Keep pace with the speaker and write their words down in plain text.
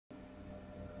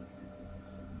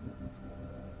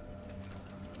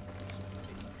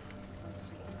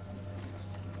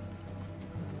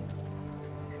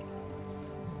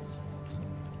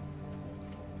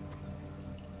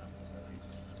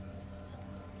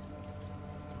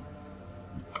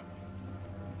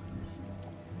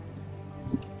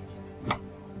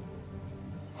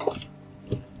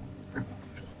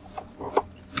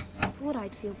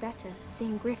I'd feel better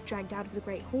seeing Griff dragged out of the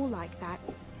Great Hall like that.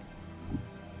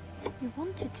 You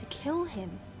wanted to kill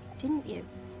him, didn't you?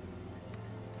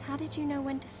 How did you know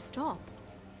when to stop?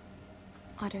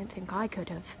 I don't think I could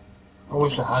have. I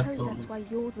wish I had suppose killed that's him. why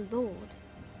you're the Lord.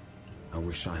 I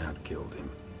wish I had killed him.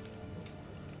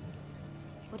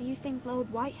 What do you think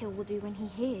Lord Whitehill will do when he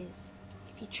hears?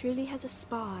 If he truly has a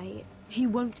spy... He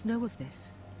won't know of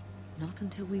this. Not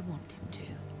until we want him to.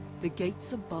 The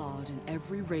gates are barred and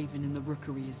every raven in the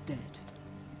rookery is dead.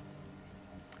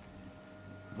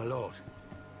 My lord,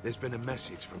 there's been a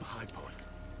message from High Point.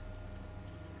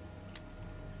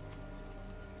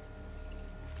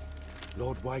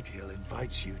 Lord Whitehill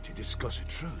invites you to discuss a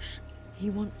truce. He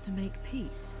wants to make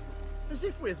peace. As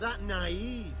if we're that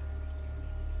naive.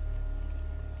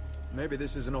 Maybe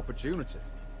this is an opportunity.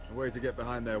 A way to get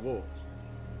behind their walls.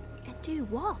 And do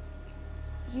what?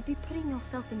 You'd be putting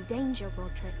yourself in danger,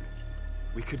 Roderick.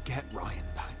 We could get Ryan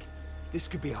back. This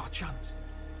could be our chance.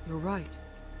 You're right.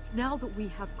 Now that we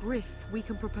have Griff, we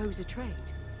can propose a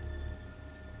trade.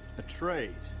 A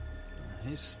trade?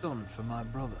 His son for my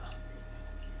brother.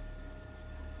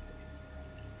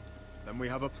 Then we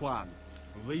have a plan.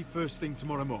 We'll leave first thing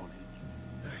tomorrow morning.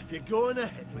 If you're going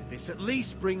ahead with this, at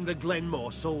least bring the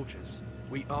Glenmore soldiers.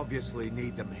 We obviously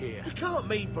need them here. You can't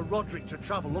mean for Roderick to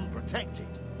travel unprotected.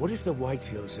 What if the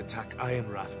Whitehills attack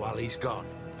Ironrath while he's gone?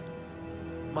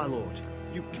 My lord,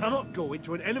 you cannot go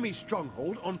into an enemy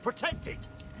stronghold unprotected.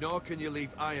 Nor can you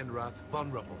leave Ironrath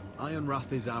vulnerable.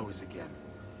 Ironrath is ours again.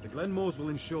 The Glenmores will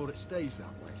ensure it stays that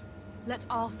way. Let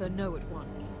Arthur know at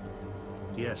once.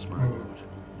 Yes, my lord.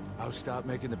 I'll start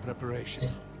making the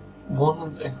preparations.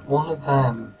 If one of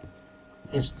them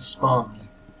is the spy,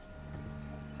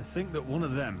 To think that one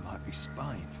of them might be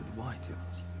spying for the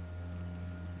Whitehills.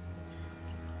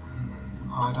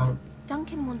 I don't.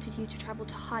 Duncan wanted you to travel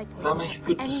to High Point. Does that make a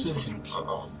good Any decision? protection.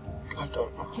 I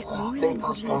don't know. Yet I Moira think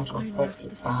that's would going leave to Ironrath affect it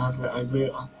defenseless.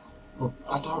 badly.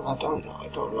 I don't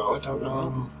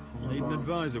know. I'll need an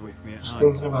advisor with me at Just High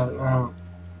thinking Point. about it now.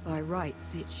 By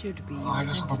rights, it should be I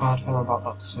just have a Sentinel. bad feeling about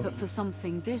that decision. But for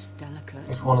something this delicate,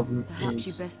 If one of them perhaps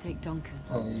is you best take Duncan.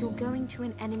 You're going to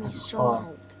an enemy as a spy.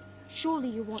 stronghold. Surely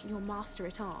you want your master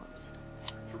at arms.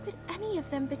 How could any of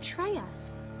them betray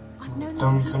us? I've known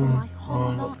these people my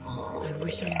whole life. I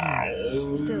wish I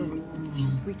knew. Still,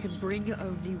 we can bring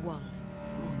only one.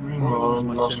 Ringworm,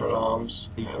 My Master at sentinel. Arms.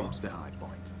 He comes to High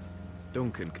Point.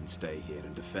 Duncan can stay here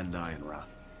and defend Ironrath.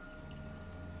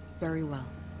 Very well.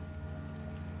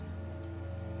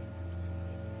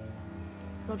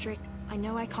 Roderick, I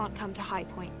know I can't come to High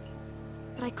Point,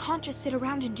 but I can't just sit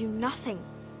around and do nothing.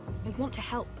 I want to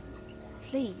help.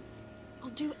 Please, I'll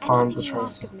do Find anything the you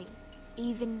ask traitor. of me,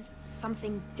 even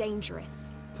something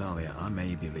dangerous. Talia, I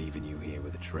may be leaving you here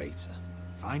with a traitor.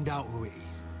 Find out who it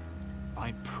is.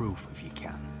 Find proof if you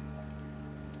can.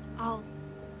 I'll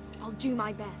do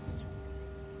my best.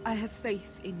 I have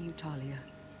faith in you, Talia.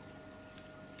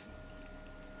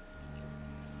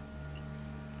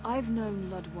 I've known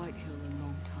Lord Whitehill a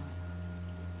long time.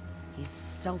 He's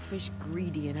selfish,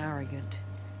 greedy, and arrogant.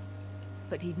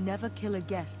 But he'd never kill a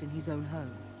guest in his own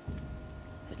home.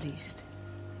 At least,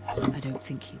 I don't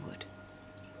think he would.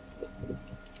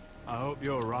 I hope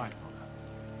you're right, Mother.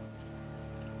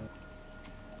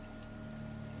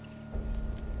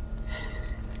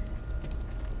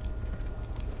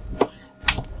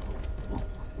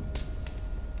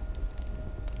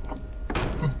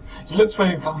 He looks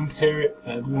very vampiric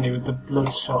there, doesn't he, with the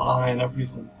bloodshot eye and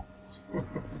everything.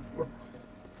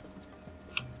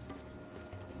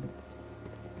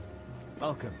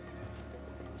 Welcome.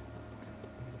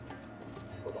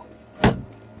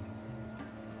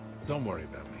 Don't worry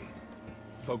about me.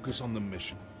 Focus on the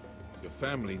mission. Your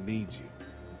family needs you.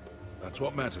 That's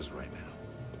what matters right now.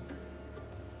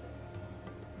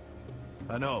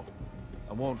 I know.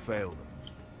 I won't fail them.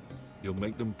 You'll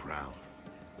make them proud.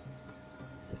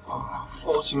 Oh,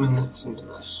 40 minutes into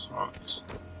this, right.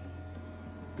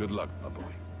 Good luck, my boy.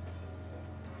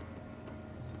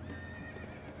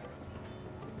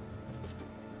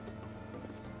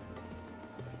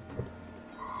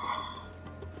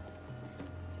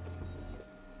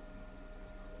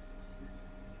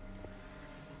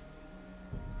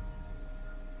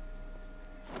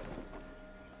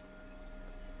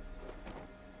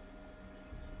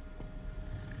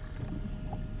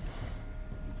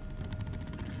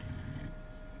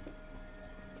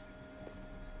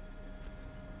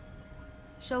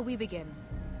 Shall we begin?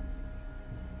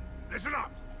 Listen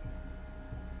up!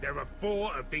 There are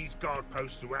 4 of these guard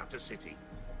posts throughout the city.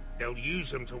 They'll use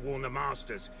them to warn the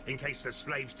masters in case the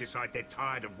slaves decide they're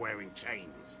tired of wearing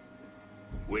chains.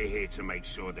 We're here to make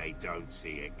sure they don't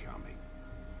see it coming.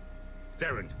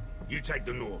 Sterrand, you take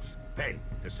the north. Penn,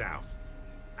 the south.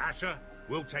 Asher,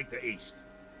 we'll take the east.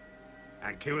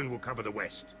 And Kieran will cover the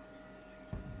west.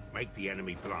 Make the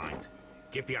enemy blind.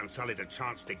 Give the Unsullied a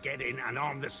chance to get in and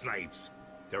arm the slaves.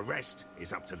 The rest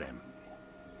is up to them.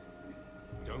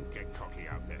 Don't get cocky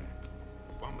out there.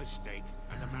 One mistake,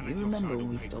 and the man You at your remember side when will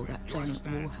we pay stole for it. that You giant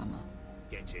understand? warhammer?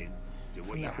 Get in, do what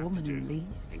From you that have woman to in do,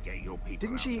 Leeds? and get your people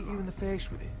Didn't she out hit you in the alive.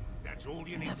 face with it? That's all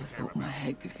you I need never to care thought my about.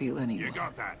 head could feel any You worse.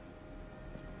 got that?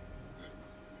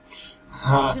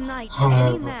 Tonight, Hangover,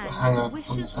 any man who hangover from the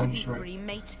wishes to be century. free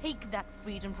may take that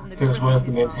freedom from the Feels grip worse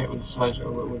of than his being hit with a masters. sledge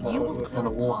or with You will a clear a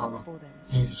warhammer. path for them,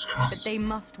 Jesus but Christ. they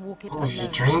must walk it What was you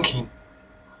alone. drinking?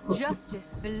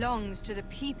 Justice belongs to the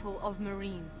people of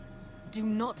Marine. Do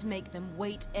not make them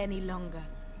wait any longer.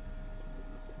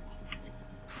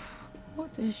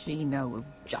 What does she know of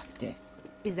justice?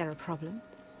 Is there a problem?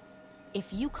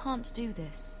 If you can't do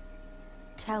this,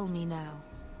 tell me now.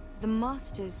 The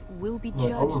Masters will be Well,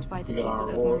 judged by the we got people our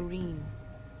of reward. Marine,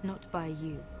 not by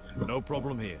you. No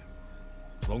problem here.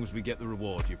 As long as we get the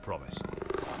reward you promised.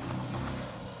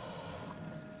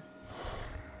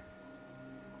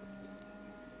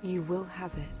 You will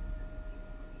have it.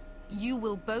 You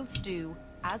will both do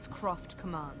as Croft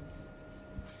commands.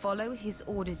 Follow his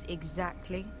orders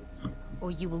exactly,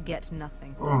 or you will get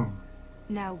nothing.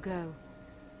 Now go.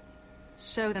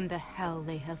 Show them the hell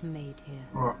they have made here.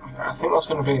 Right, okay, I think that's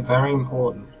going to be very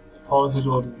important. Follow his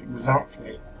orders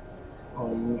exactly,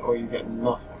 or you get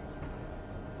nothing.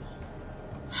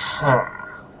 Huh.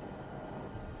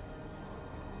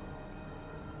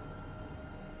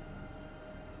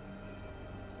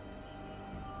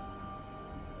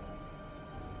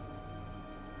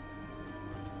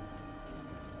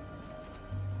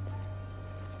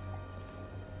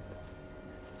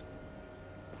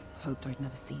 Hoped I'd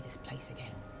never see this place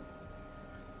again.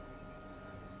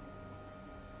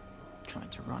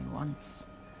 Tried to run once.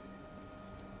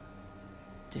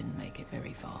 Didn't make it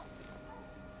very far.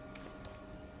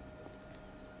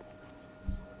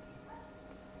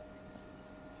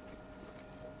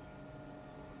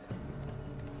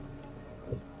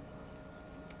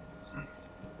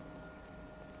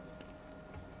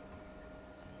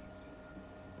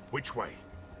 Which way?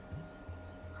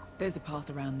 There's a path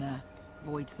around there.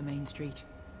 Avoids the main street.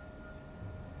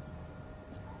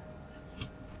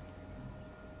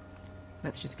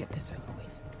 Let's just get this over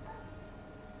with.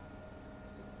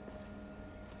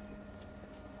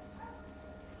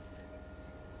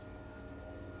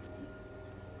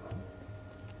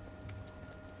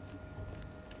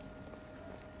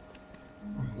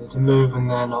 They're to move and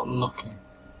they're not looking.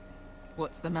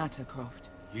 What's the matter, Croft?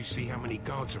 You see how many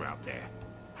guards are out there?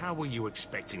 How were you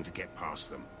expecting to get past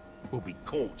them? We'll be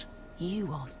caught.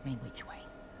 You asked me which way.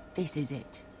 This is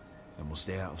it. And we'll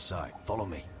stay out of sight. Follow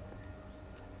me.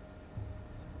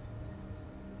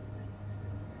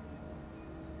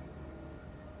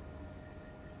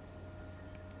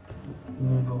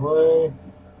 Move away.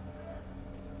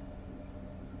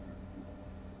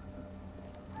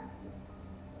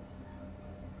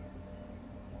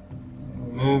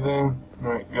 Moving.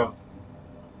 Right, go.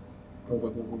 Go, go,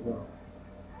 go, go, go.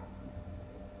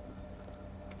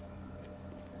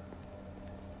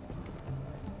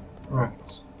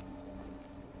 Right.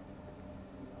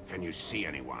 Can you see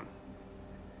anyone?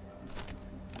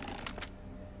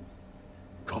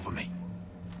 Cover me.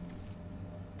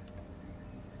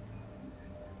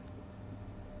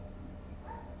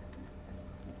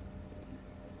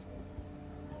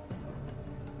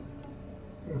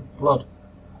 Blood.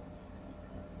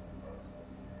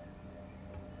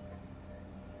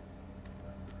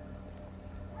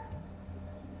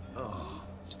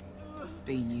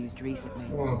 Been used recently.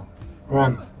 Oh,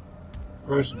 Ram.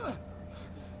 Gruesome.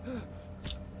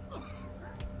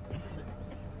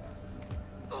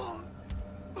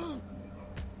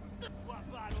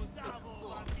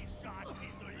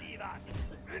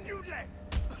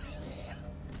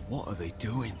 What are they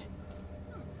doing?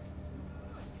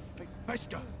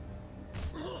 Pesca!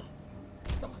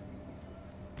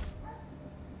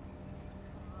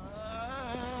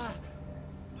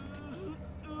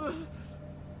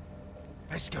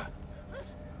 Pesca!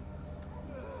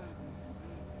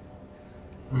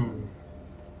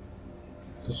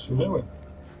 To strzelimy.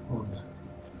 Kurde.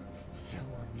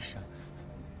 Jała misia.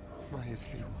 Moje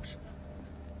zliłaś.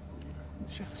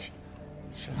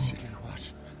 Sielsi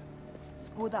liłaś.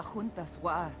 Skuda juntas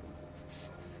wa.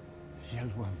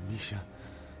 Jała misia.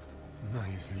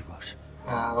 Moje zliłaś.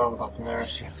 Ah, wrong button there.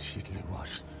 Sielsi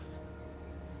liłaś.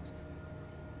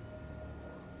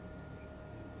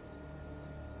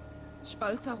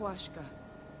 Szpalsa łaszka.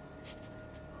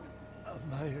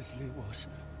 Moje zliłaś.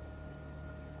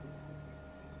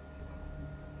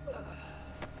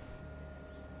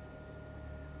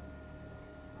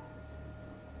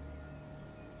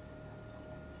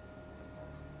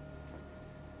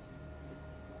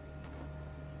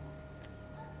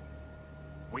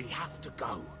 We have to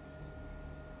go.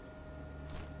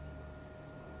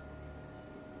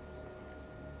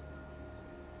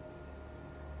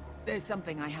 There's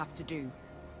something I have to do.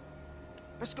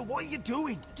 Beskha, what are you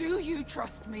doing? Do you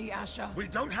trust me, Asher? We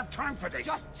don't have time for this!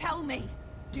 Just tell me.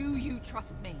 Do you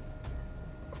trust me?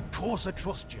 Of course I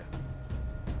trust you.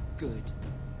 Good.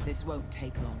 This won't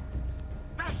take long.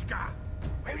 Beskha!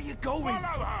 Where are you going?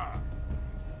 Follow her!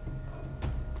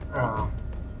 Oh,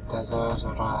 there's ours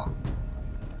or that.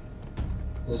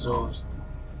 There's ours.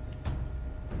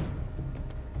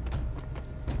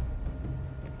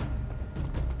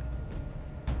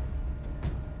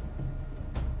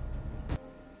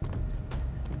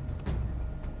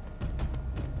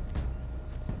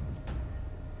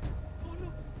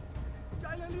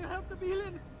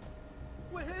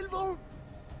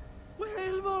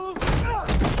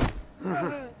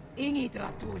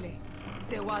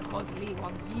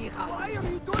 Why are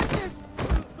you doing this?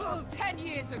 10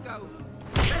 years ago,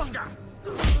 Beskha!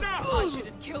 Stop! I should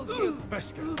have killed you.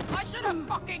 Beskha! I should have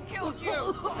fucking killed you.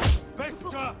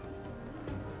 Beskha!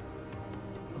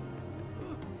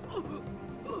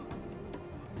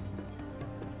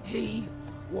 He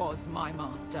was my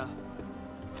master.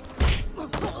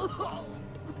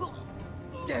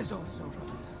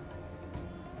 Dezosoraza.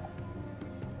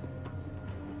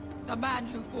 The man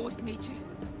who forced me to...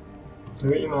 Do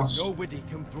what you must. Nobody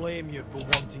can blame you for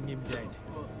wanting him dead.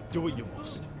 Do what you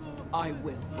must. I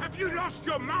will. Have you lost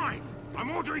your mind?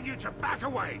 I'm ordering you to back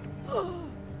away!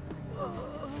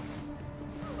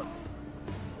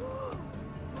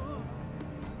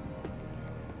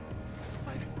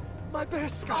 My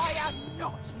Beskha! I am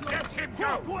not. Let him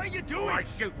go! What are you doing? Or I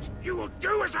shoot! You will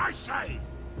do as I say!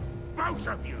 Both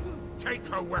of you, take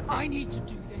her weapon! I need to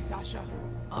do this, Asher.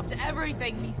 After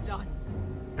everything he's done.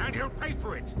 And he'll pay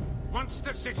for it! Once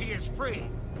the city is free,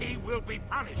 he will be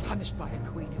punished! Punished by a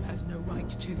queen who has no right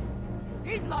to.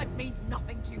 His life means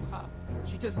nothing to her.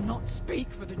 She does not speak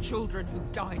for the children who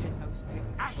died in those pits.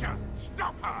 Asher,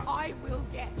 stop her! I will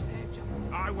get their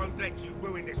justice. I won't let you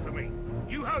ruin this for me.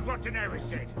 You heard what Daenerys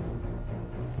said.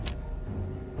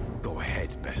 Go ahead,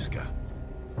 Beskha.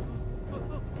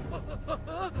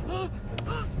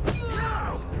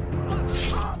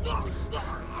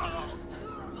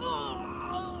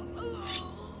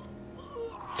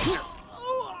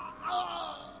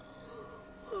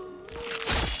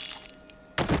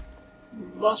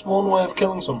 That's one way of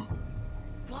killing someone.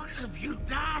 What have you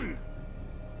done?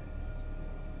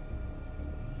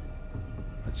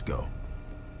 Let's go.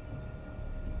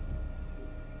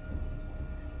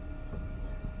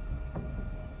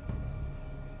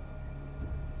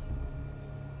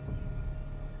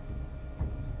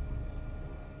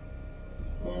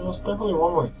 Yeah, that's definitely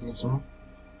one way of killing someone.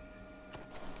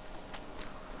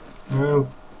 Oh,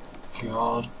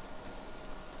 God.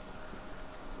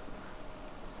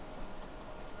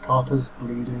 Carter's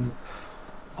bleeding.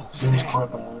 Seems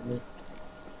quite badly.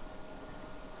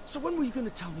 So when were you going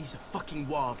to tell me he's a fucking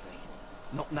wildling?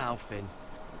 Not now, Finn.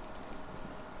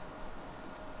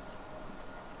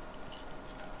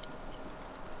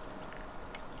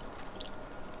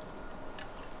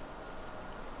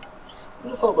 I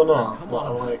just thought by now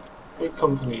that like big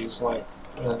companies like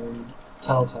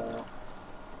Telltale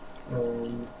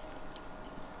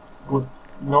would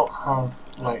not have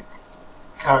like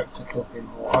character clipping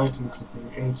or item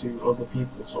clipping into other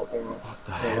people sort of thing. Like, What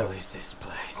the hell is this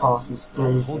place? passes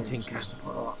through Hunting things and camp. stuff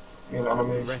like that in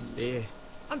animation. Rest here.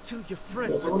 Until your Yeah,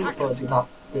 friends so I wonder attack if us like, again. that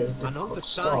bit of I know difficult the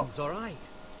start. signs, alright.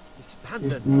 It's You've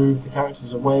abandoned. moved the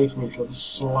characters away from each other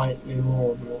slightly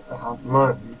more than what they have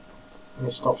now, and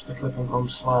it stops the clipping from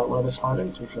where they slide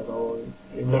into each other or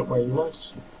in that way you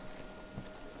notice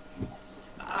it.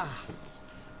 Ah.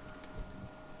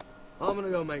 I'm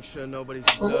gonna go make sure nobody's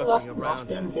That's lurking the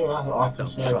around only here. thing I can Don't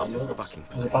say about trust this this fucking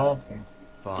as a place. bad thing.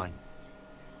 Fine.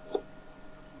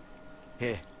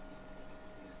 Here.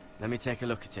 Let me take a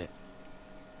look at it.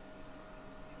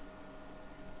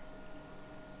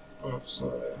 Oh,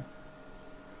 so...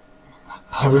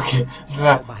 okay, is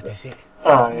that... How bad is it?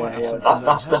 Oh Might yeah, have yeah, something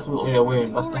that's that'll definitely a wound,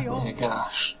 that's Hurry definitely a up.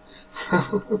 gash.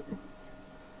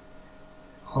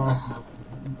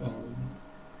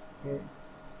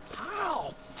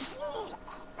 Ow!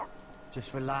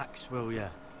 Just relax, will ya?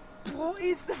 What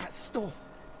is that stuff?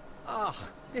 Ah,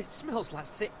 it smells like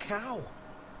sick cow.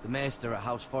 The maester at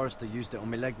House Forrester used it on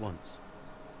my leg once.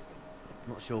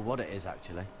 Not sure what it is,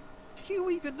 actually. Do you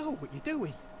even know what you're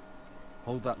doing?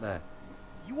 Hold that there.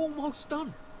 You almost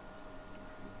done.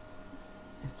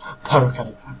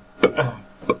 Okay.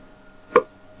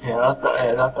 Yeah,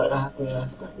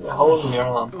 that's definitely a hole in your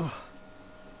arm.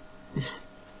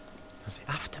 Does it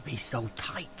have to be so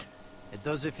tight? It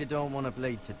does if you don't want to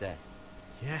bleed to death.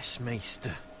 Yes,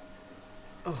 Maester.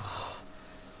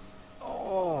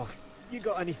 Oh, you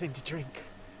got anything to drink?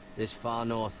 This far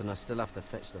north and I still have to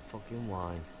fetch the fucking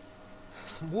wine.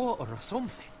 Some water or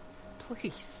something,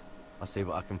 please. I'll see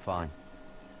what I can find.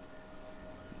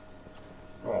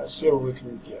 Alright, see what we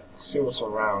can get. See what's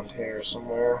around here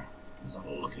somewhere. Let's have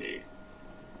a looky.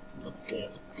 Looky.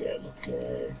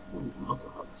 Ooh, look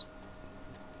at that.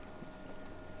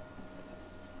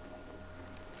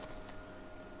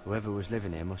 Whoever was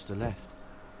living here must have left.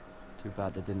 Too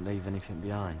bad they didn't leave anything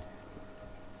behind.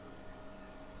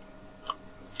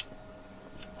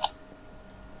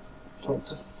 Talk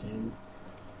to Finn.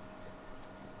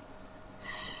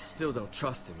 Still don't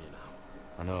trust him, you know.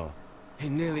 I know. He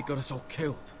nearly got us all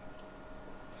killed.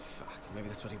 Fuck, maybe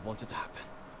that's what he wanted to happen.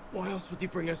 Why else would he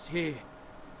bring us here?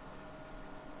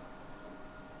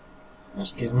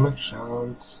 Just give him a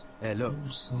chance. Hey, look.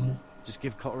 See. Just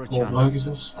give Cotter a Poor chance. bloke has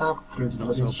been stabbed through the It's not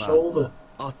bloody so bad. shoulder.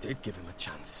 I did give him a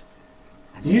chance.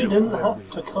 And You look didn't where have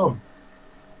we to are. come.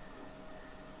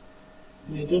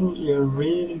 You didn't. You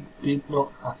really did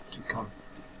not have to come.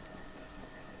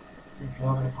 If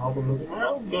you're having a problem with it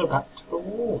now, go back to the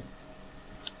wall.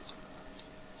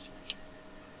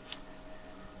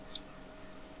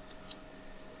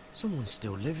 Someone's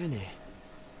still living here.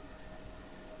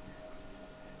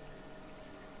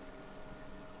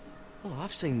 Oh,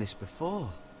 I've seen this before.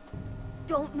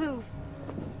 Don't move.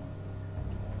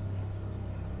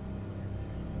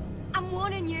 I'm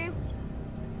warning you.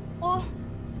 Or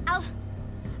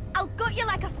I'll gut you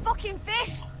like a fucking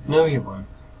fish. No, you won't.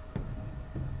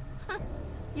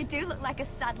 You do look like a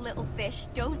sad little fish,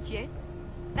 don't you?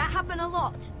 That happen a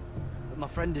lot. But my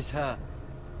friend is hurt.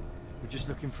 We're just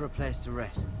looking for a place to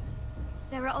rest.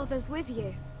 There are others with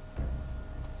you.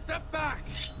 Step back!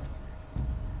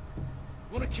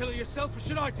 Want to kill her yourself, or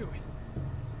should I do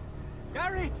it?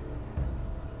 Garrett!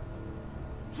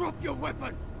 Drop your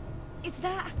weapon! Is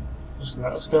that... Just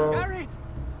let us go. Garrett!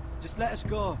 Just let us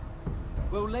go.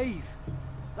 We'll leave.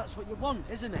 That's what you want,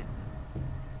 isn't it?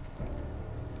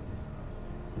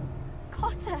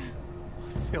 Cotter?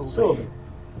 Sylvie.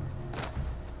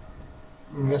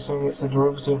 I'm guessing it's a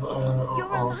derivative You're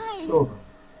of alive. silver.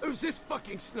 Who's this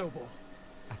fucking snowball?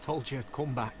 I told you I'd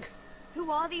come back.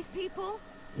 Who are these people?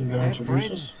 You gonna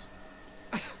introduce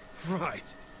us?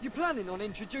 Right. You planning on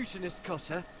introducing us,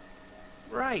 Cotter?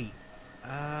 Right.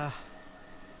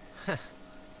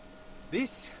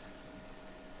 This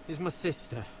is my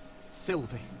sister,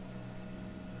 Sylvie.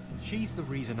 She's the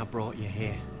reason I brought you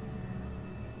here.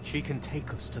 She can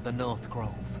take us to the North Grove.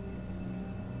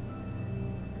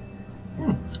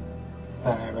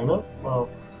 Fair enough. Well,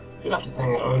 you'd have to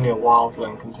think that only a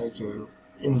wildling can take you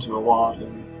into a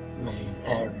wildling main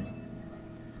area.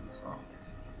 So.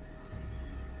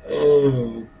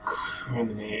 Oh,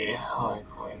 Criminy High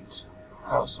Point.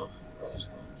 House of...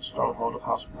 Stronghold of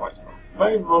House of Whitehills.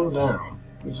 Very run down,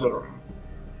 considering.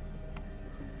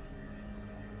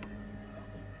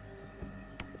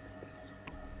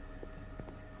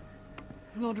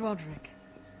 Lord Roderick.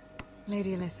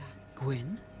 Lady Alyssa.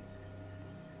 Gwyn?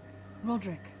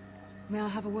 Roderick, may I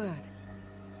have a word?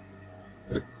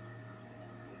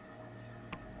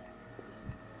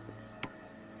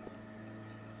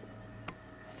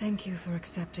 Thank you for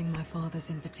accepting my father's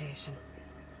invitation.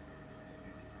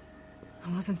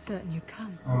 I wasn't certain you'd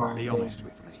come. Be honest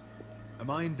with me. Am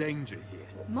I in danger here?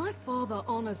 My father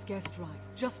honors guest right,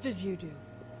 just as you do.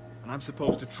 And I'm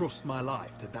supposed to trust my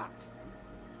life to that?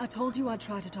 I told you I'd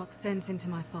try to talk sense into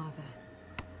my father.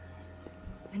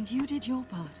 And you did your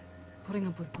part, putting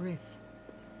up with Griff.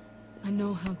 I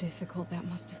know how difficult that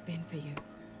must have been for you.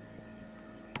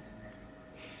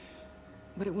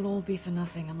 But it will all be for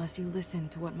nothing unless you listen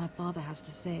to what my father has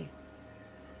to say.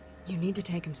 You need to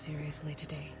take him seriously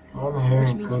today. I'm here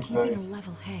which in means good keeping faith. a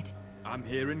level head. I'm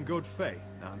here in good faith,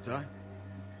 aren't I?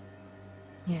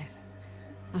 Yes,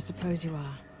 I suppose you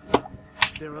are.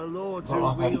 There are lords who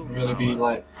Well, I have to wield really be power,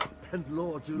 like and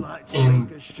lords who like to in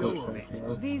make a show good of faith. it. You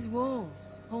know? These walls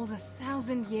hold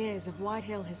 1,000 years of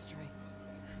Whitehill history.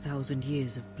 1,000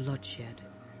 years of bloodshed.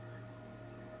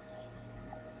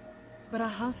 But our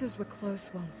houses were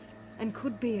close once, and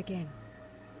could be again.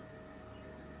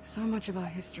 So much of our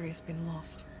history has been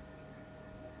lost.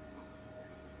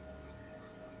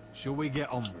 Shall we get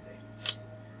on with it?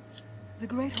 The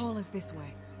Great Hall is this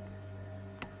way.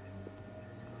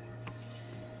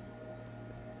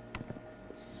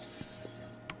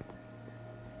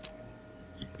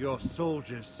 Your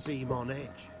soldiers seem on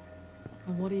edge.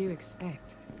 And what do you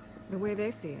expect? The way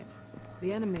they see it,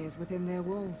 the enemy is within their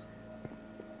walls.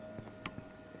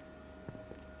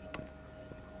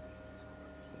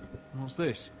 What's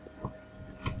this?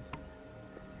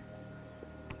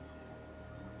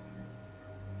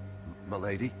 my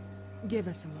lady? Give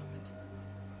us a moment.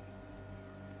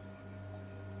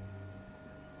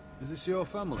 Is this your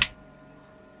family?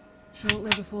 Shortly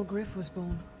before Griff was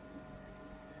born.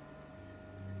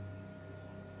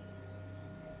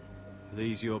 Are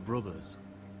these your brothers?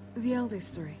 The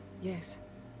eldest three, yes.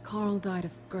 Carl died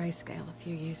of grayscale a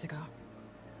few years ago.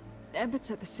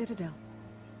 Ebbert's at the Citadel.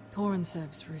 Torrin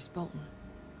serves Roose Bolton.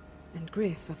 And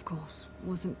Griff, of course,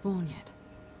 wasn't born yet.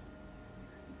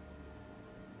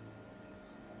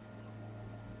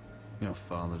 Your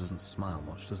father doesn't smile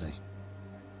much, does he?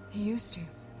 He used to,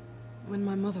 when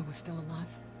my mother was still alive.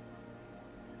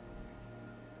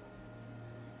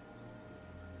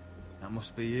 That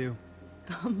must be you.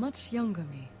 A much younger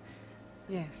me,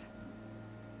 yes.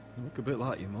 You look a bit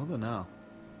like your mother now.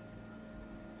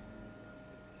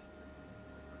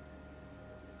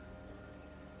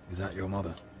 Is that your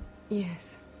mother?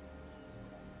 Yes.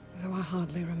 Though I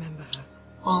hardly remember her.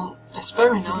 Well, it's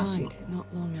very She nice. died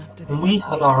not long after And this. we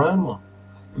had our own one.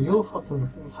 But your fucking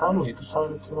family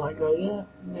decided to like go,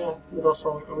 yeah, with us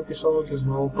all, with the soldiers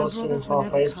and all My busting brothers into were our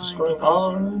never place, kind destroying to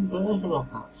our own version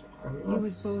of that sort of thing. He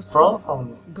was boastful, For our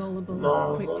family. gullible,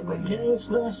 No, quick to but anger. yeah, it's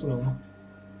nice and all.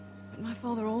 But my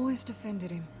father always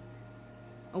defended him.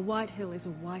 A Whitehill is a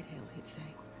Whitehill, he'd say.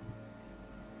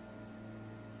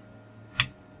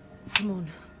 Come on.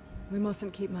 We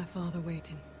mustn't keep my father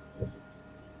waiting.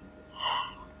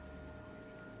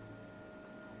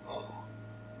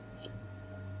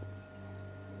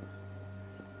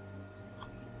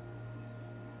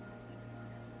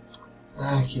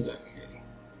 Okie dokie.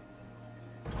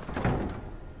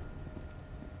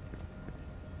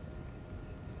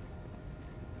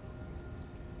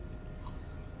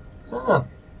 Ah,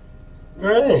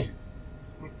 great.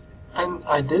 And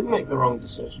I did make the wrong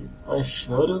decision. I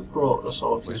should have brought the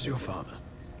soldiers. Where's your father?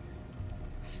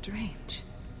 Strange.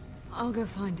 I'll go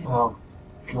find him. Oh,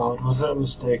 God, was it a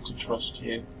mistake to trust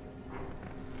you?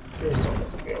 Please don't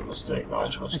let it be a mistake that I I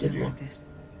trusted don't you. like this.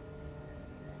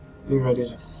 Be ready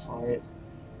to fight.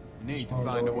 You need to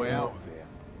find a way out of here.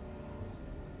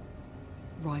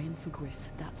 Ryan for Griff,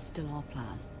 that's still our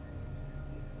plan.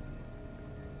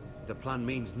 The plan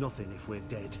means nothing if we're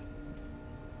dead.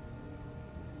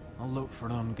 I'll look for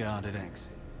an unguarded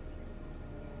exit.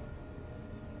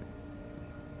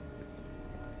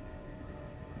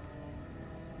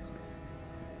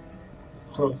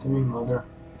 Talk to me, Mother.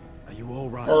 Are you all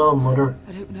right? Hello, Mother.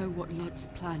 I don't know what Ludd's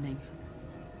planning,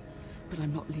 but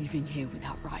I'm not leaving here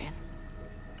without Ryan.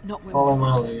 Not when Follow we're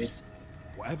my so lead. close.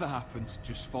 Whatever happens,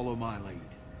 just follow my lead.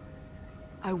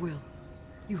 I will.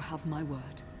 You have my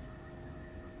word.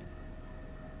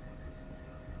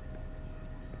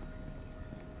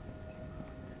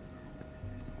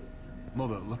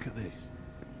 Mother, look at this.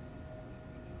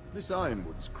 This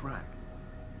ironwood's cracked.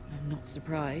 I'm not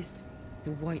surprised.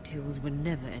 The Whitehills were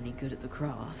never any good at the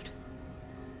craft.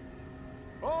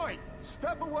 Oi!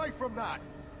 Step away from that!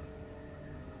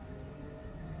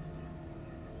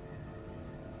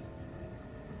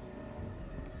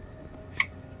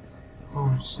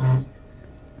 Oh, son.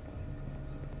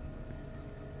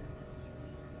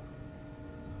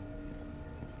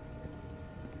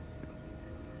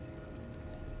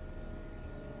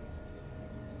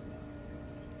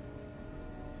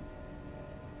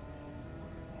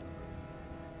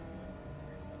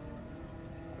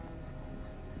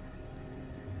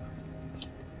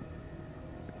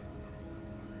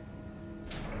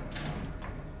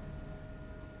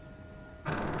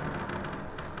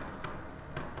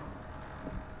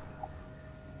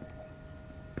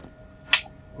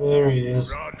 There he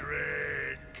is.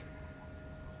 Roderick!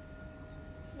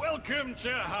 Welcome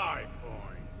to High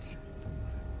Point.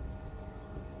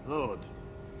 Lord.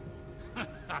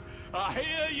 I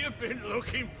hear you've been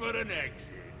looking for an exit.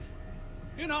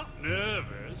 You're not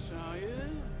nervous, are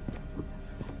you?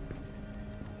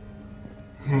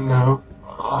 No.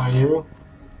 Are you?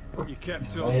 You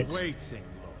kept Right. us waiting,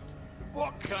 Lord.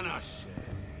 What can I say?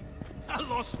 I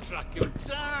lost track of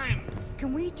time.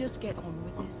 Can we just get on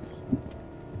with this?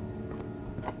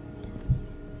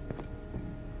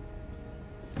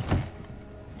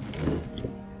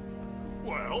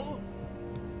 Well?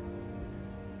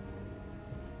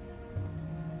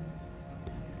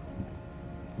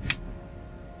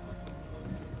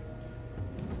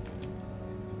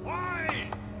 Why?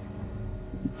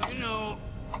 You know,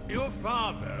 your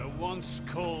father once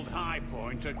called High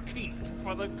Point a keep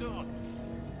for the gods.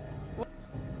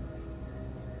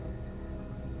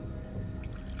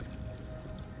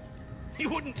 He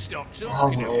wouldn't stop It talking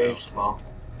hasn't about aged it. well.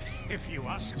 If you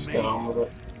ask Let's me, get on with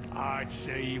it. I'd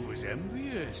say he was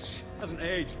envious. Hasn't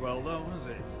aged well, though, has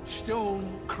it?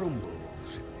 Stone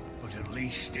crumbles. but at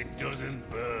least it doesn't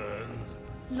burn.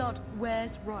 Lord,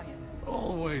 where's Ryan?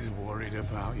 Always worried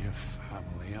about your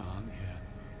family, aren't you?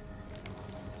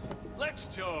 Let's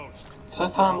toast. To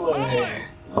family.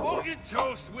 Won't you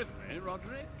toast with me,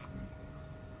 Roderick?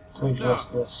 To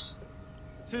justice.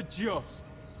 To justice.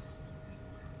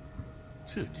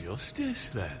 To justice,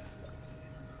 then.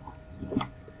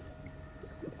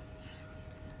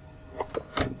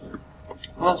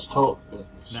 Let's talk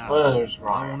business. Now, Where's I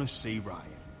Ryan? want to see Ryan.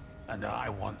 And I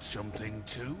want something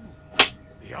too.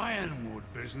 The ironwood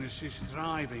business is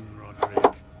thriving,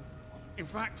 Roderick. In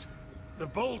fact, the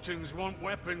Boltons want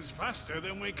weapons faster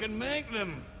than we can make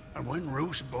them. And when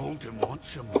Roose Bolton wants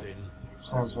something,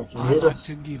 Sounds like you I need like us.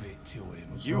 to give it to him.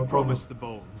 You promised the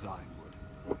Boltons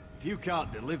ironwood. If you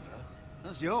can't deliver,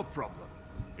 that's your problem.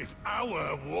 If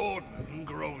our warden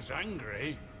grows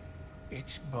angry,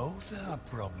 it's both our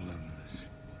problems.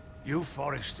 You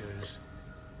foresters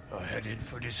are headed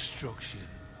for destruction.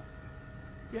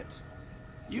 Yet,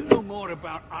 you know more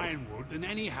about ironwood than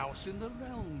any house in the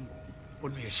realm.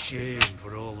 Would be a shame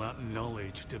for all that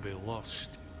knowledge to be lost.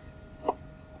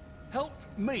 Help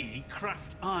me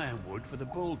craft ironwood for the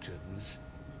Boltons,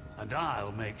 and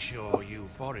I'll make sure you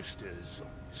foresters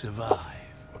survive.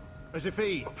 As if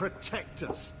he'd protect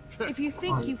us. If you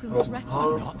think you can threaten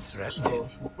I'm us... not threatening.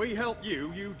 We help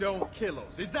you, you don't kill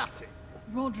us. Is that it?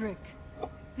 Roderick,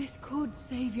 this could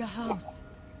save your house.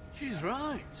 She's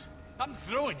right. I'm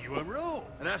throwing you a rope.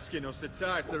 And asking us to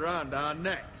tie it around our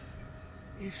necks.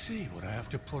 You see what I have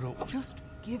to put up with? Just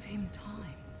give him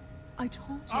time. I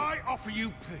told you. I offer you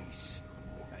peace,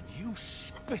 and you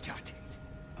spit at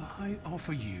it. I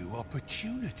offer you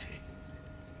opportunity,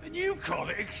 and you call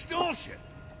it extortion.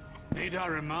 Need I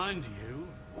remind you,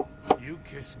 you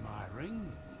kiss my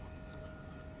ring.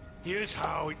 Here's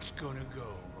how it's gonna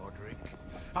go, Roderick.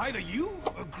 Either you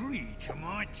agree to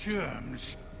my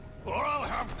terms, or I'll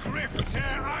have Griff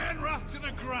tear Ironrath to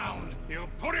the ground. He'll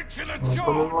put it to the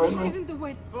jaw. This isn't the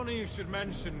way... Funny you should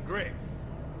mention Griff.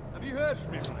 Have you heard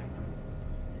from him lately?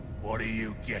 What are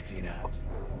you getting at?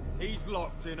 He's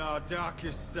locked in our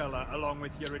darkest cellar along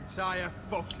with your entire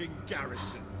fucking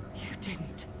garrison. You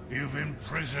didn't. You've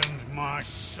imprisoned my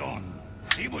son.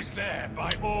 He was there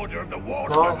by order of the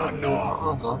Warden No, of the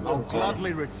North. I'll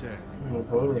gladly return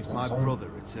if my brother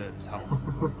returns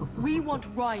home. We want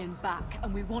Ryan back,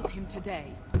 and we want him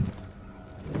today.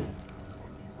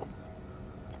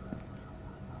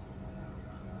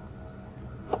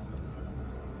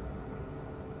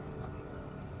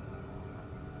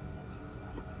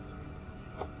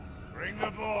 Bring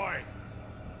the boy.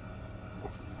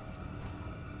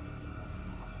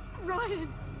 Ryan!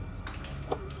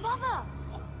 Mother!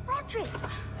 Roderick!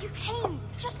 You came,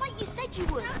 just like you said you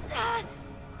would.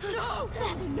 No!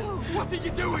 No! What are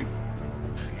you doing?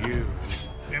 You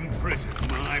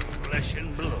imprisoned my flesh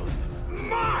and blood.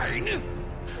 Mine?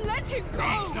 Let him go!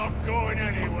 He's not going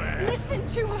anywhere. Listen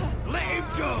to her! Let him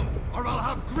go, or I'll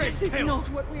have Griff This is killed. not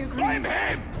what we agreed. Blame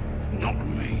him, not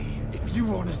me. If you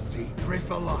want to see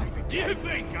Griff alive Do you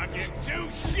think I give two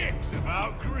shits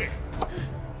about Griff?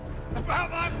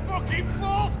 About my fucking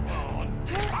fourthborn?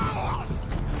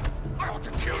 I ought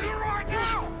to kill you right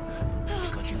now!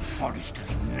 Because you foresters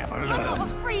never I'm not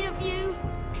learn. afraid of you!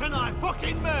 Can I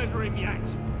fucking murder him yet?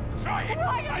 Try it!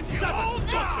 Ryan, You all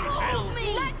die! Help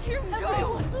me! Let him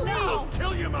go! Now!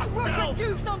 Kill you myself! Roderick,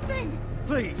 do something!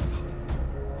 Please,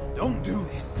 don't do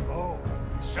this. Oh,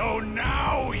 so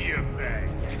now you beg?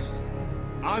 Yes,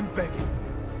 I'm begging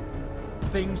you.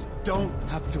 Things don't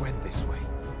have to end this way.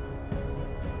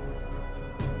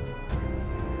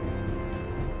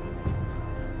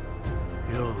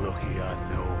 You're lucky I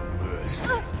know mercy.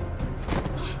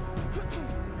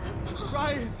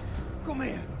 Ryan, come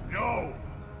here. No!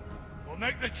 We'll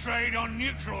make the trade on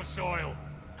neutral soil.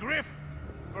 Griff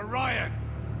for Ryan.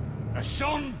 A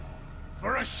son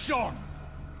for a son.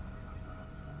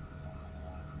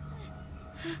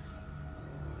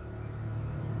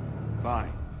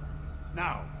 Fine.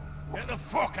 Now, get the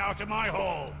fuck out of my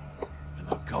hall. And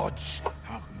the gods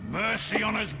have mercy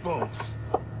on us both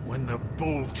when the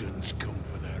Boltons come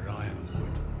for their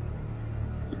ironwood.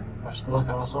 Best of luck,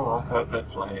 Arsenal. I hope they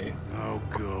flee. Now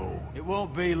go. It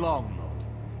won't be long, Lord.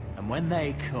 And when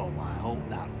they come, I hope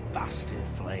that bastard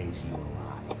flays you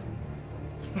alive.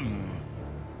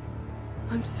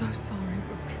 I'm so sorry,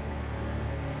 Roderick.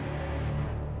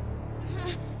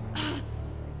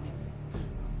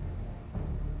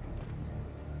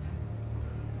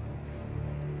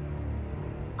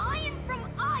 Iron from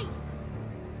ice!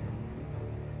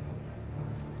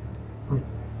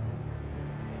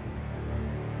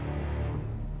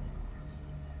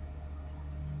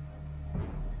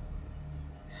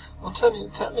 I I'll tell you,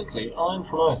 technically, iron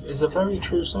from ice is a very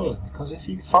true saying, because if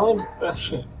you find a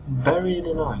ship buried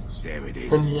in ice, there it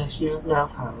is. then yes, you have now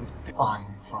found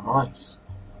iron from ice.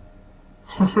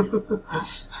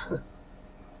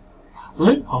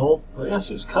 Loophole, but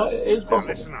yes, it is Now possible.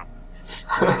 listen up.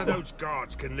 None of those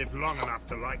guards can live long enough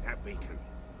to light that beacon.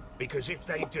 Because if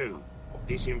they do,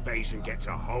 this invasion gets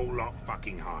a whole lot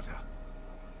fucking harder.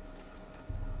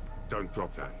 Don't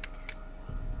drop that.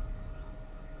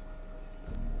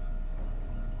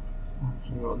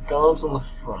 You've got guards on the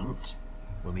front.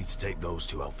 We'll need to take those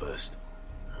two out first.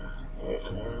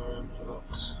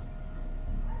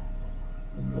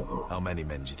 How many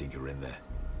men do you think are in there?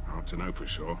 Hard to know for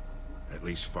sure. At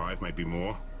least 5, maybe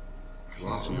more. To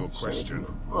answer your question,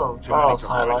 Well, too many barrels to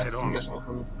fight highlights, head I'm on. guessing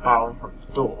from the barrel in front of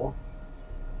the door.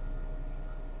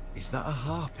 Is that a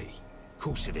harpy? Of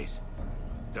course it is.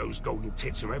 Those golden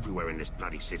tits are everywhere in this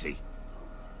bloody city.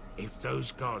 If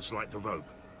those guards light the rope,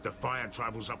 the fire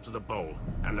travels up to the bowl,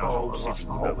 and the whole city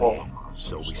will know here.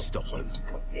 So we stop them.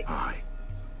 Aye.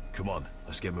 Come on,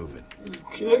 let's get moving.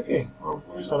 Okay. Well,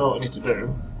 at least I know what I need to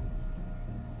do.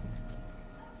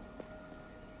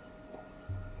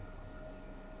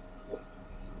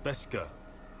 Beska.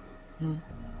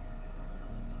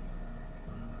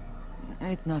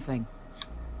 It's nothing.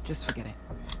 Just forget it.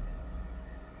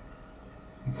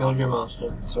 You killed your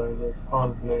master, so they're fine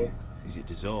with me. Is it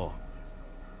Dazor?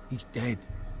 He's dead.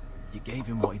 You gave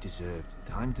him what he deserved.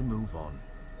 Time to move on.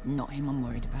 Not him I'm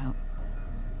worried about.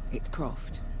 It's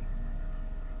Croft.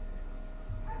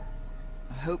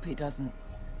 I hope he doesn't...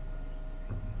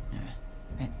 Yeah,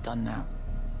 it's done now.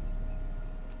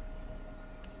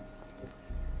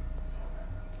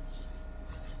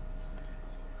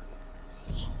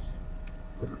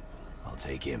 I'll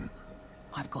take him.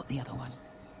 I've got the other one.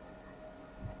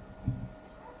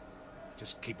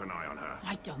 Just keep an eye on her.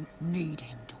 I don't need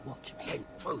him to watch me. Then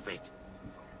prove it.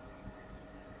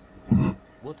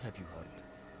 What have you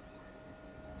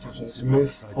heard? So to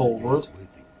move forward.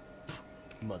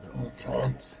 Mother of Okay.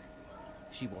 Captains.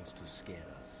 She wants to scare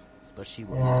us, but she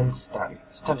will. And stab.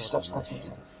 Stab, stab, stab, stab,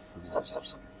 stab. Stab, stab,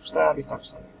 stab. Stabby, stab,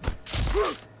 stab.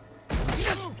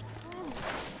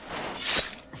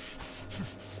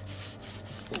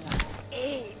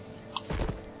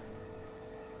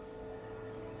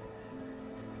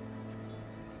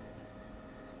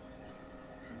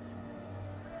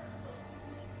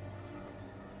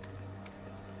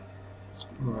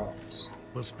 Right.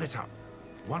 We'll split up.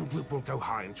 One group will go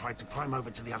high and try to climb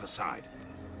over to the other side.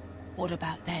 What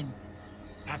about them?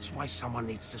 That's why someone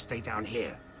needs to stay down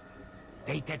here.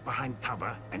 They get behind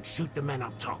cover and shoot the men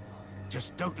up top.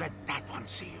 Just don't let that one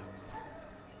see you.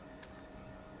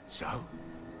 So,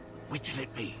 which'll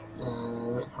it be?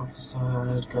 Off the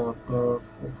side, go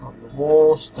above, look on the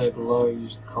wall, stay below,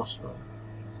 use the crossbow.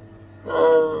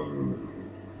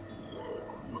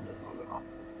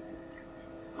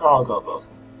 I'll go above.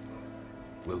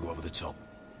 We'll go over the top.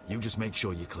 You just make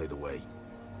sure you clear the way.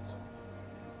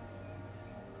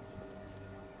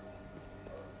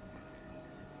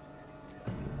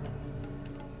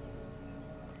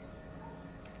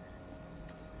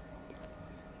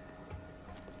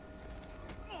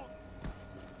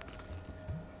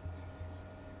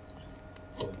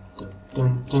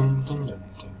 Dun dun dun dun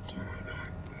dun dun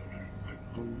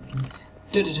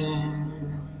dun dun.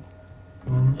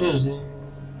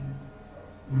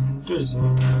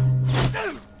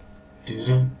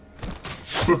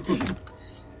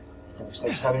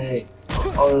 Stabby, stabby.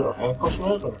 Oh, okay, push him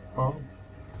over. Oh.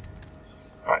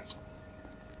 Right.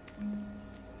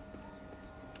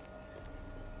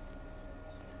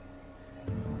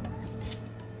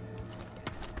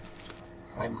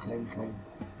 Climb, climb, climb.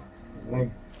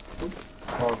 Climb.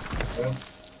 Climb,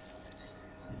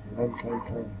 climb, climb,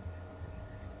 climb.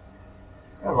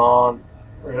 Come on.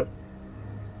 Hurry up.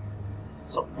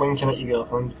 Stop winking at your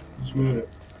girlfriend. Just move it.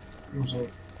 Move it.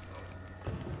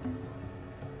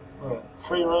 Right.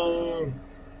 Free reign.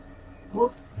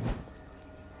 Whoop.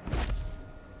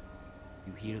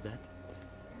 You hear that?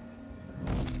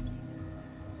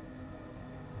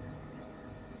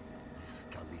 This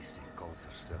Khaleesi calls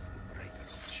herself the breaker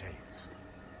of chains.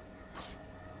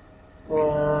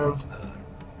 And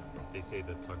They say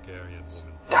the Targaryen woman's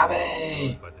Stabby!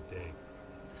 grows by the day.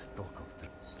 The stalk of the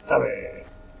Stabby.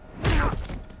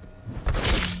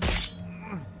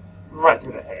 Right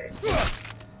through the head.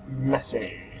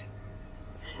 Messy.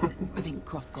 I think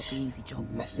Croft got the easy job.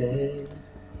 Messy.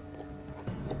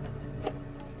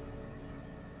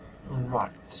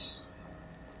 Right.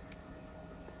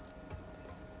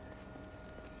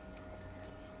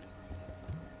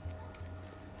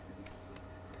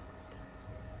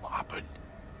 What happened?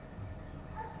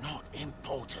 Not impossible.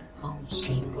 important. Oh,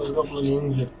 shit, I got bloody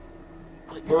injured.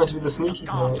 You're meant to be the sneaky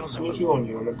one,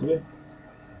 you're meant to be.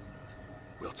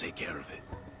 We'll take care of it.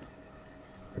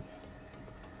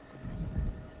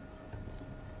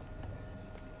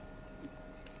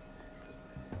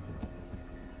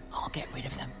 I'll get rid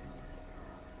of them.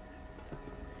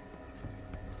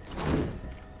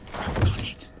 Got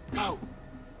it. Go!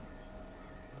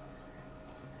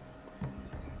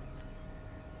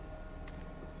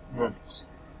 Right.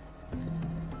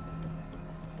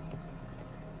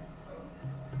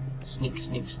 Sneak,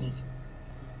 sneak, sneak.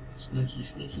 Sneaky,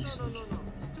 sneaky, sneaky.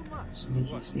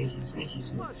 Sneaky, sneaky, sneaky,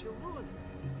 sneaky.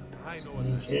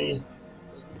 Sneaky.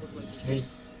 Sneaky.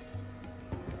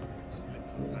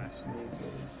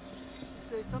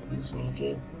 Sneaky,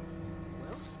 sneaky.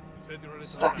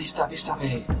 Stabby, stabby,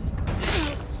 stabby.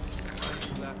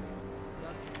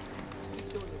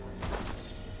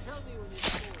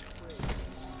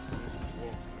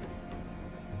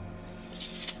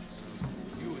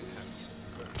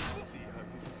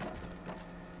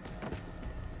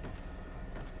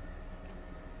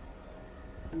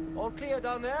 All clear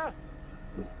down there?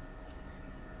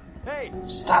 Hey!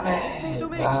 Stab Speak to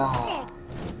it! me! Ah.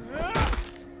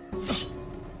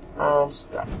 And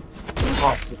stab.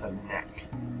 Right to the neck.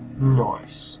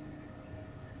 Nice.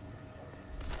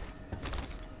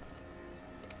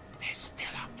 They're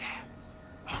still up there.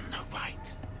 On the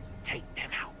right. Take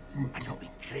them out, and you'll be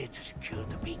clear to secure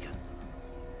the beacon.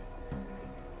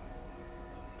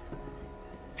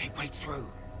 They break through.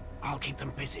 I'll keep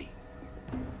them busy.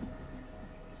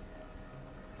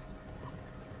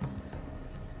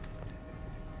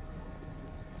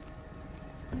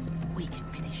 We can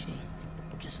finish this.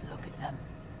 Just look at them.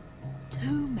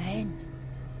 2 men.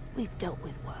 We've dealt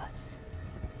with worse.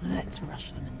 Let's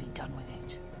rush them and be done with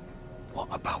it. What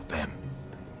about them?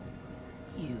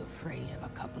 You afraid of a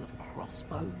couple of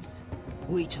crossbows?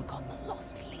 We took on the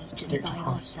Lost Legion Stick to by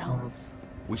Croft's ourselves.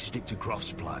 We stick to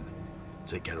Croft's plan.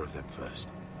 Take care of them first.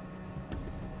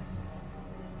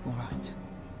 All right.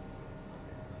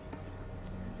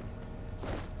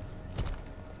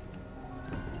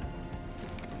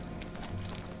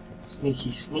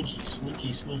 Sneaky, sneaky,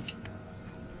 sneaky, sneak.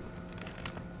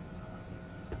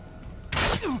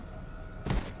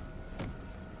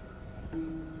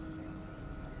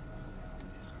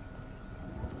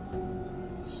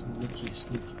 Sneaky,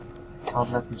 sneaky.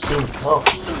 Can't let them see me. Oh.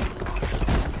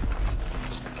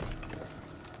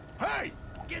 Hey!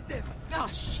 Get them! Oh,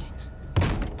 shit.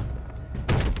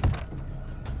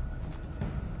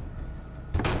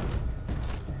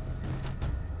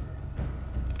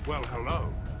 Well, hello.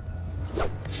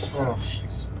 Oh,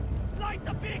 shit. Light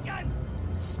the beacon!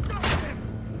 Stop them!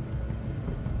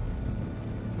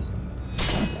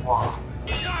 Wow.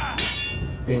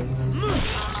 Big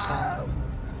sound.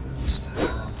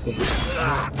 Stabbing.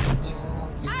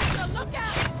 Asher, look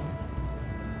out!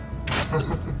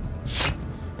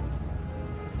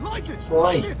 Like it! It's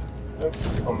late. Don't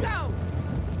come. Go!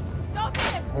 Stop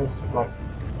him! That's like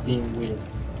being weird.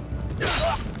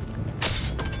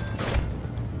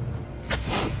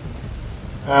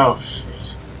 Oh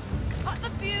shit. Cut the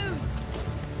fuse!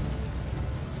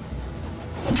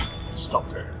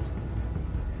 Stop it.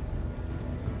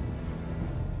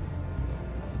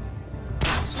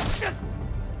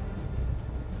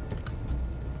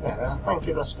 Yeah, thank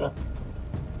you, let's go.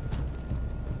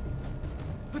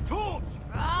 The torch!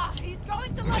 Ah, he's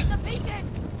going to light the beacon!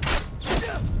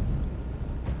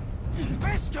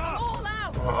 All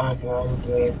out! Okay, I need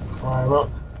to climb up.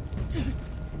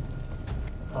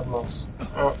 Add my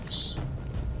axe.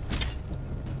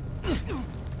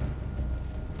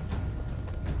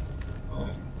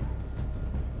 Right.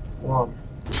 1,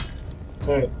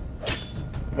 2,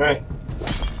 3.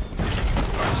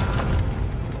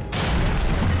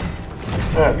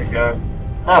 There we go.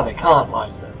 Now they can't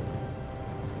light it.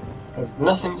 There's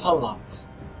nothing to light.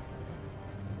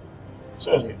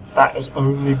 Surely that was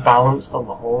only balanced on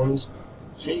the horns.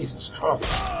 Jesus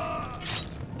Christ.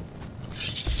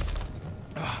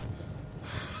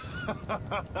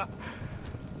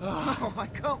 Oh, I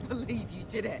can't believe you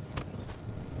did it.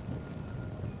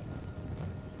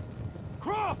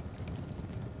 Croft!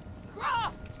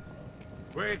 Croft!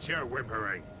 Quit your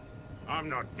whimpering. I'm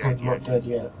not I'm dead not yet. dead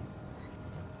yet.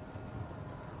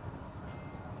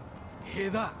 Hear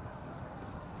that?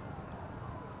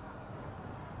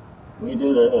 We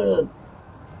did it!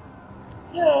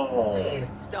 Yay!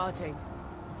 It's starting.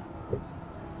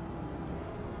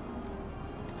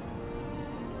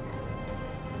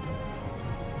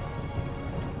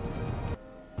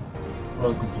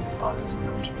 Welcome to the fires of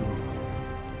Mount Doom.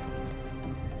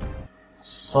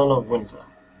 Son of Winter.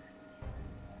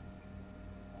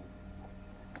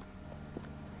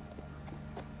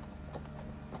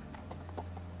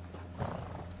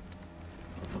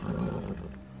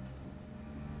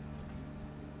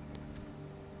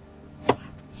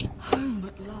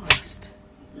 last.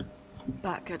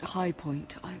 Back at High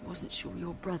Point, I wasn't sure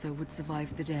your brother would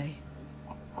survive the day.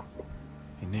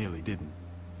 He nearly didn't.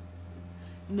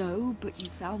 No, but you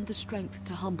found the strength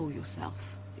to humble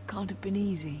yourself. It can't have been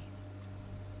easy.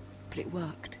 But it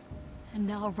worked. And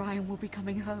now Ryan will be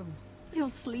coming home. He'll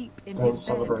sleep in Don't his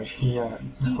celebrate bed. yet.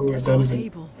 Eat We at don't our even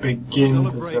table. begin to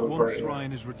Once celebrate.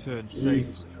 Ryan has returned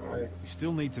Jesus safely. Christ. We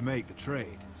still need to make the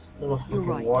trade. Still a You're fucking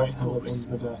right, Whitehill of at the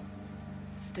end of the day.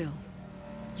 Still,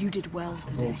 you did well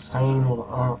Fucking today. insane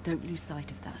all that. Don't lose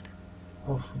sight of that.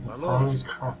 Oh, fucking My lord. family's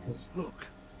crackers. Look.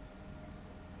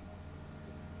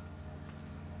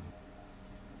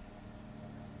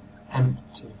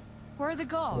 Empty. Where are the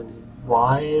guards?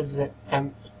 Why is it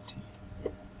empty?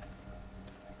 It's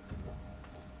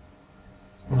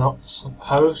not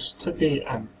supposed to be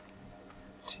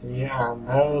empty, and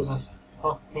there was a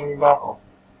fucking battle.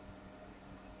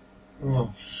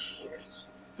 Oh shit.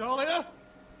 Dahlia?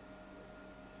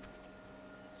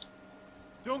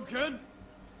 Duncan?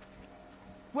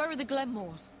 Where are the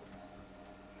Glenmores?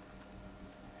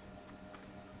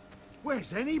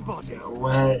 Where's anybody?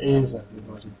 Where is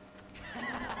everybody?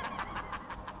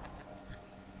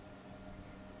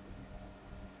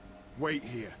 Wait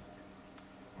here.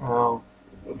 Oh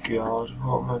god,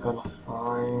 what am I gonna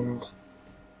find?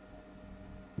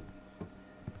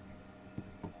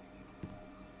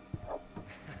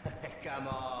 Come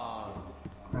on.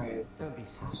 Wait, Don't be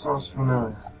so sounds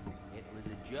familiar. It was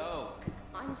a joke.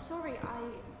 I'm sorry,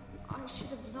 I should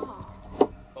have laughed.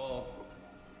 Or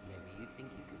maybe you think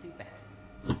you could do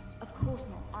better. Of course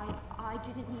not. I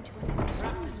didn't mean to offend you.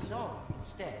 Perhaps a song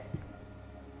instead.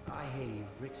 I hear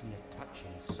you've written a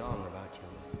touching song about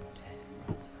your dead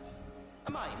brother.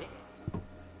 Am I in it?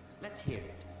 Let's hear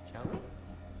it, shall we?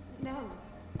 No.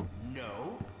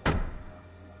 No?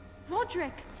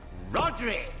 Roderick!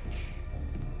 Roderick!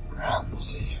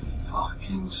 Ramsay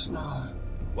fucking Snow.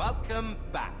 Welcome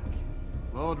back.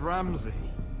 Lord Ramsay,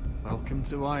 welcome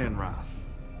to Ironrath.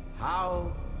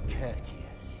 How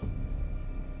courteous.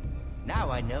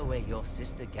 Now I know where your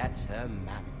sister gets her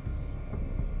manners.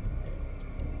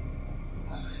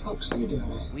 What the fuck's he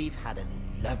doing? We've had a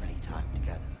lovely time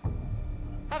together.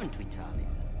 Haven't we, Talia?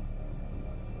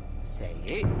 Say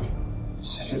it.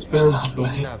 Say it's been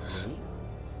lovely. Lovely.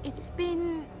 It's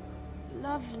been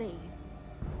lovely.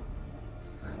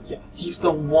 Yeah, he's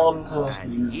the one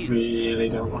person you really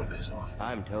don't want to piss off.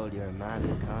 I'm told you're a man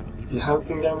who can't be. You haven't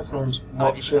seen Game of Thrones, I've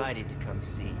watch it, decided to come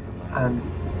see for myself.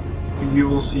 and you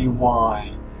will see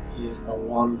why he is the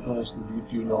one person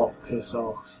you do not piss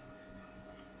off.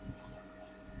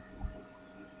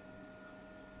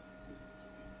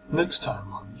 Next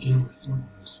time on Game of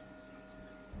Thrones.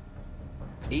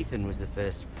 Ethan was the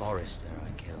first Forrester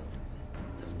I killed.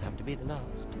 Doesn't have to be the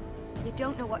last. You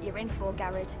don't know what you're in for,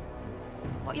 Garrett.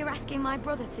 What you're asking my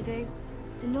brother to do.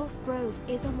 The North Grove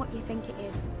isn't what you think it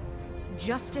is.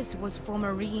 Justice was for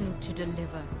Marine to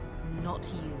deliver, not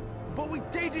you. But we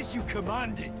did as you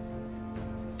commanded.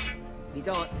 These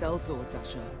aren't sellswords,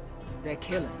 Asher. They're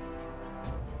killers.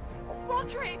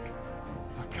 Roderick!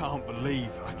 I can't believe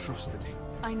I trusted him.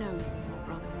 I know you and your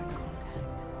brother are in contact.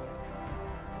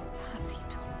 Perhaps he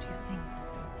told you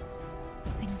things.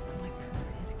 Things that might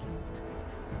prove his guilt.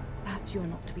 Perhaps you're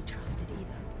not to be trusted either.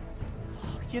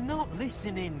 You're not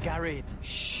listening, Garrett.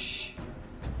 Shh.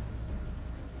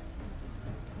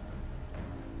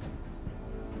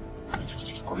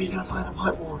 Are we gonna find the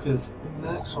White Walkers in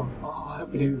the next one? Oh, I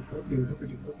hope we do, hope we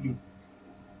do.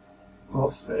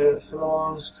 Got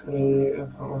Philon,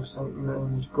 63.1%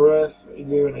 named Griff,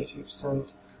 you and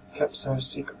 82%, kept Sarah's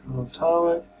secret from Lord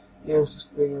Tarwick, you and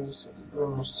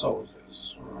 63%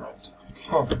 soldiers. Right,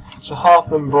 okay. So half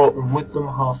of them brought them with them,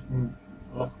 half of them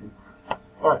left them.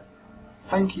 Alright,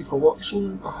 thank you for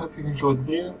watching, I hope you enjoyed the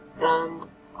video, and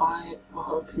I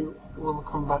hope you will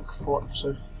come back for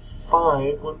episode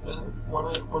 5 when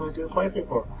I do the playthrough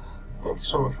for it. Thank you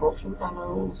so much for watching, and I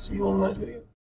will see you on the next video.